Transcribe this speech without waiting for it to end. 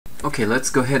Okay, let's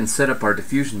go ahead and set up our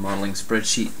diffusion modeling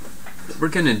spreadsheet. What we're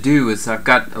going to do is, I've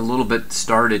got a little bit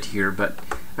started here, but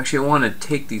actually I want to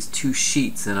take these two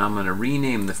sheets and I'm going to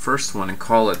rename the first one and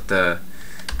call it the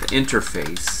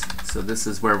interface. So this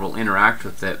is where we'll interact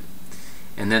with it.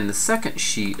 And then the second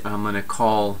sheet I'm going to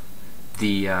call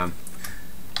the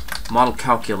model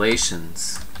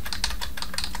calculations.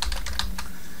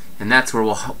 And that's where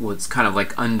what's kind of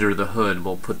like under the hood,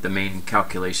 we'll put the main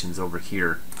calculations over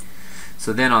here.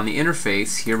 So then on the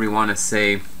interface here we want to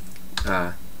say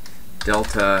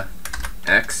delta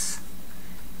x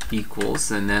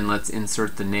equals, and then let's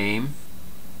insert the name,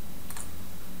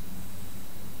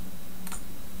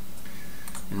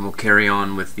 and we'll carry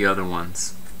on with the other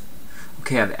ones.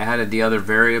 Okay, I've added the other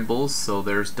variables, so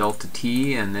there's delta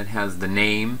t and it has the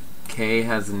name, k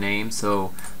has the name,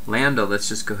 so lambda, let's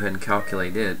just go ahead and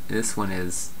calculate it. This one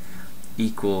is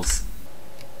equals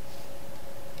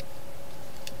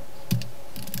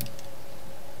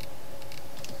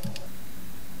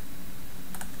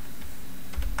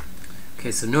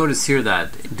okay, so notice here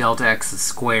that delta x is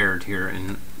squared here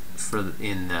in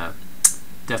the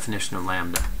definition of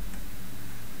lambda,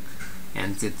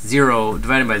 and it's 0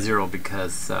 divided by 0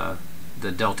 because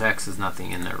the delta x is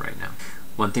nothing in there right now.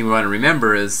 One thing we want to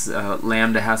remember is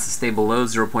lambda has to stay below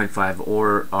 0.5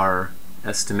 or our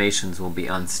estimations will be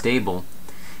unstable.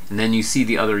 And then you see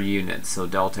the other units, so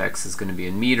delta x is going to be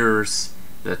in meters,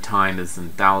 the time is in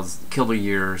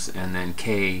kiloyears, and then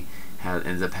k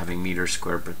ends up having meters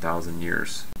squared per 1,000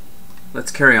 years.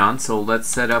 Let's carry on. So let's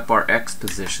set up our x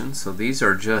position. So these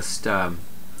are just the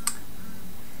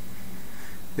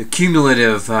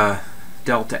cumulative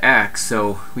delta x,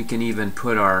 so we can even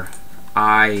put our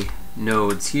I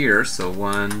nodes here. So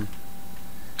 1,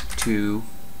 2,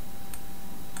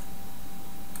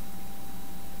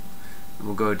 and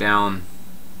we'll go down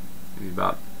maybe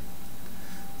about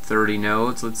 30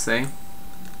 nodes, let's say.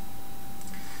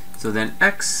 So then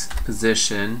x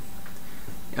position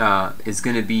is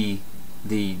going to be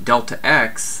the delta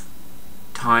x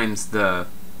times the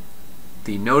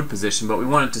node position, but we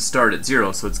want it to start at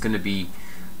 0, so it's going to be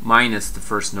minus the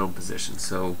first node position.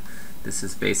 So this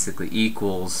is basically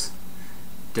equals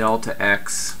delta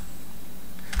x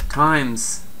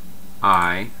times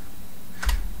I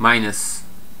minus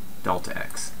delta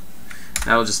x.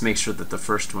 That'll just make sure that the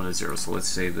first one is 0. So let's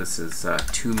say this is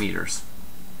 2 meters.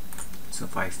 So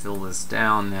if I fill this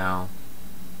down now,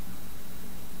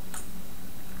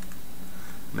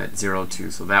 I'm at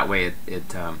 0.2. So that way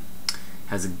it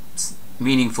has a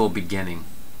meaningful beginning.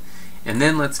 And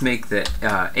then let's make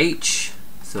the h.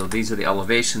 So these are the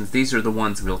elevations. These are the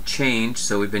ones we'll change.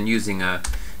 So we've been using a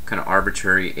kind of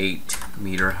arbitrary 8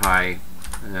 meter high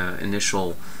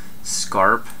initial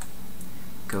scarp.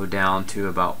 Go down to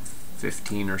about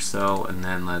 15 or so, and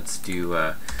then let's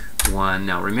do 1.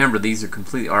 Now remember, these are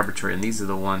completely arbitrary, and these are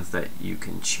the ones that you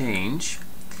can change.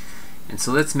 And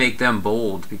so let's make them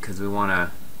bold because we want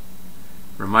to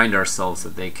remind ourselves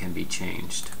that they can be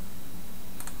changed.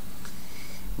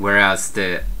 Whereas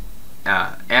the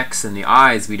x and the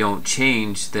i's we don't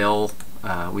change,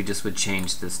 we just would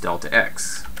change this delta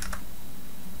x.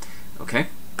 Okay,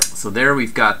 so there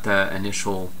we've got the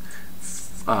initial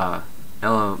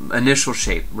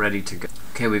shape ready to go.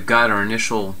 Okay, we've got our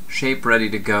initial shape ready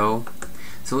to go.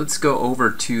 So let's go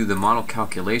over to the model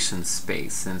calculation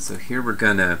space, and so here we're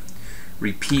going to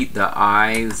repeat the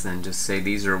i's and just say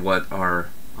these are what are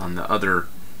on the other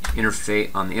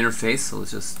interface. So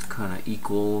let's just kind of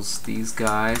equals these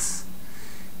guys,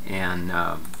 and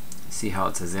see how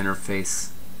it says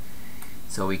interface.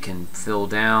 So we can fill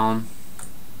down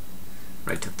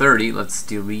right to 30. Let's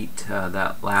delete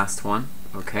that last one.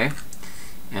 Okay,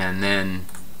 and then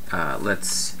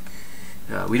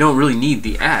we don't really need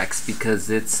the x because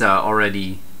it's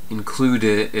already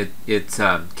included, it's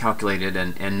calculated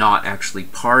and not actually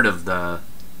part of the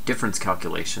difference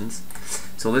calculations.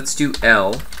 So let's do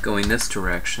L going this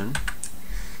direction,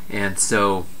 and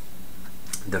so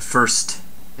the first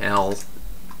L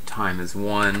time is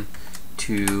 1,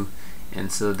 2,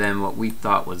 and so then what we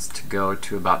thought was to go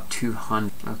to about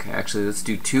 200. Okay, actually let's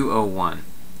do 201.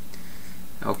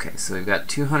 Okay, so we've got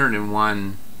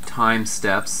 201 time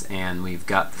steps and we've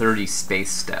got 30 space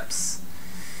steps.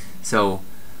 So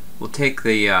we'll take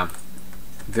the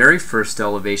very first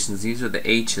elevations. These are the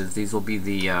h's. These will be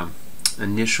the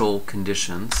initial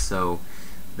conditions. So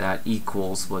that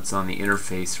equals what's on the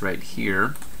interface right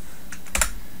here.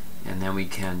 And then we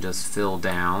can just fill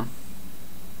down.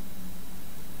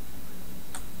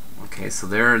 Okay, so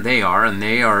there they are, and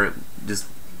they are just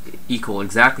equal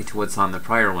exactly to what's on the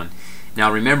prior one. Now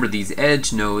remember, these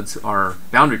edge nodes are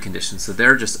boundary conditions, so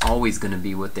they're just always going to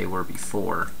be what they were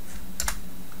before.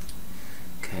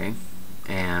 Okay,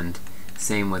 and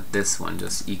same with this one,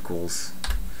 just equals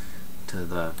to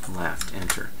the left,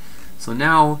 enter. So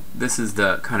now this is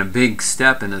the kind of big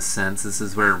step in a sense. This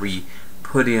is where we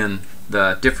put in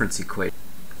the difference equation.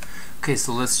 Okay,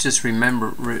 so let's just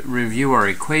review our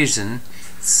equation.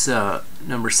 It's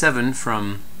number 7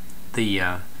 from the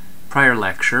prior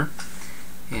lecture.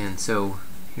 And so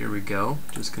here we go.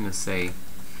 Just going to say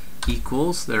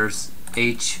equals, there's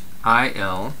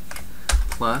HIL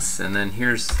plus, and then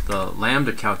here's the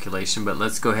lambda calculation, but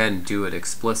let's go ahead and do it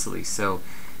explicitly. So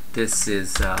this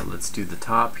is, let's do the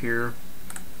top here,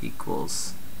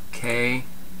 equals K,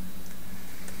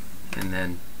 and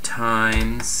then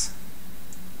times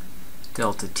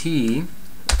delta T,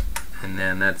 and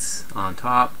then that's on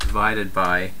top, divided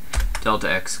by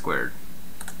delta X squared.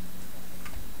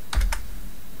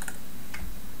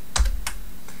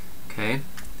 Okay,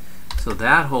 so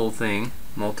that whole thing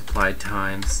multiplied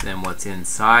times then what's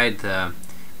inside the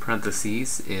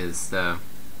parentheses is the,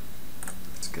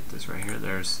 let's get this right here,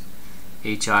 there's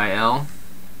HIL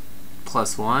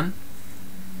plus 1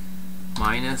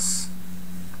 minus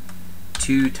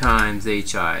 2 times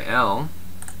HIL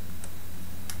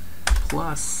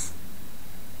plus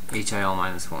HIL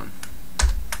minus 1.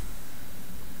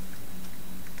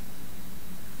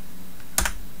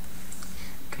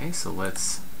 Okay, so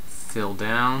let's fill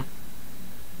down,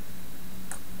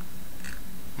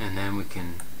 and then we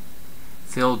can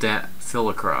fill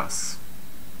across.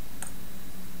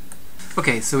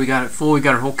 Okay, so we got it full. We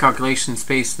got our whole calculation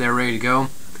space there ready to go.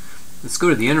 Let's go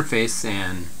to the interface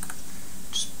and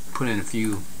just put in a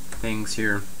few things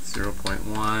here.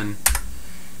 0.1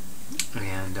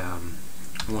 and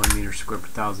 1 meter squared per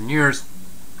 1,000 years.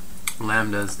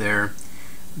 Lambda's there.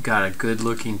 Got a good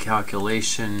looking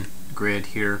calculation grid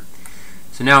here.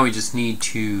 So now we just need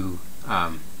to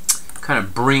kind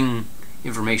of bring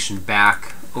information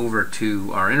back over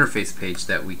to our interface page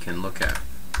that we can look at.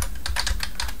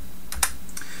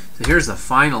 So here's the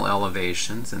final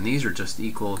elevations, and these are just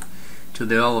equal to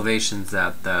the elevations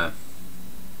at the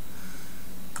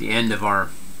end of our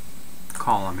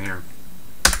column here.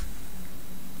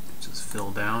 Just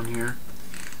fill down here.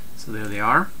 So there they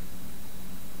are.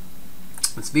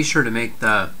 Let's be sure to make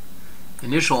the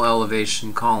initial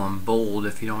elevation column bold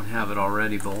if you don't have it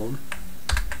already bold.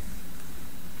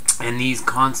 And these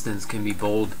constants can be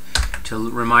bold to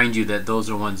remind you that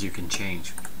those are ones you can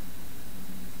change.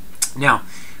 Now,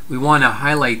 we want to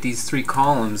highlight these 3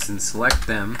 columns and select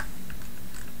them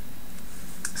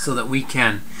so that we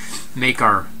can make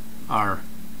our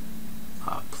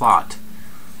plot.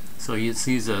 So you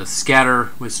use a scatter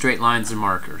with straight lines and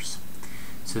markers.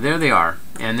 So there they are.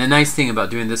 And the nice thing about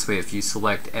doing this way, if you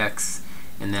select X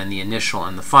and then the initial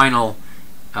and the final,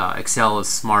 Excel is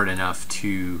smart enough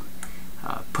to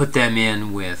put them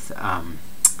in with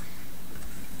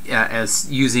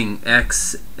as using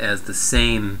X as the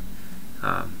same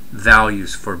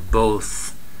values for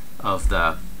both of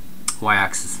the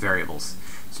y-axis variables.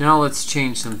 So now let's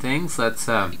change some things. Let's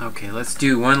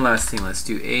do one last thing. Let's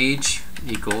do age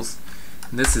equals,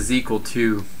 and this is equal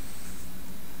to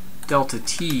delta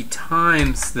T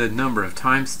times the number of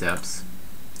time steps,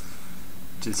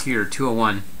 which is here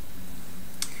 201,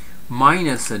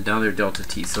 minus another delta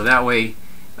T. So that way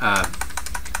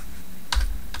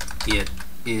it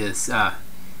is the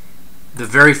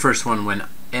very first one, when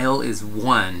L is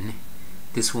 1,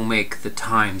 this will make the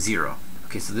time 0.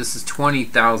 Okay, so this is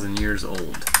 20,000 years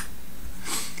old.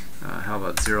 How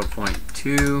about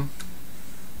 0.2?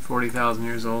 40,000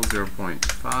 years old.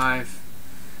 0.5?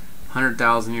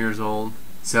 100,000 years old.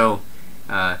 So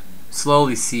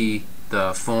slowly see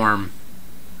the form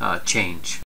change.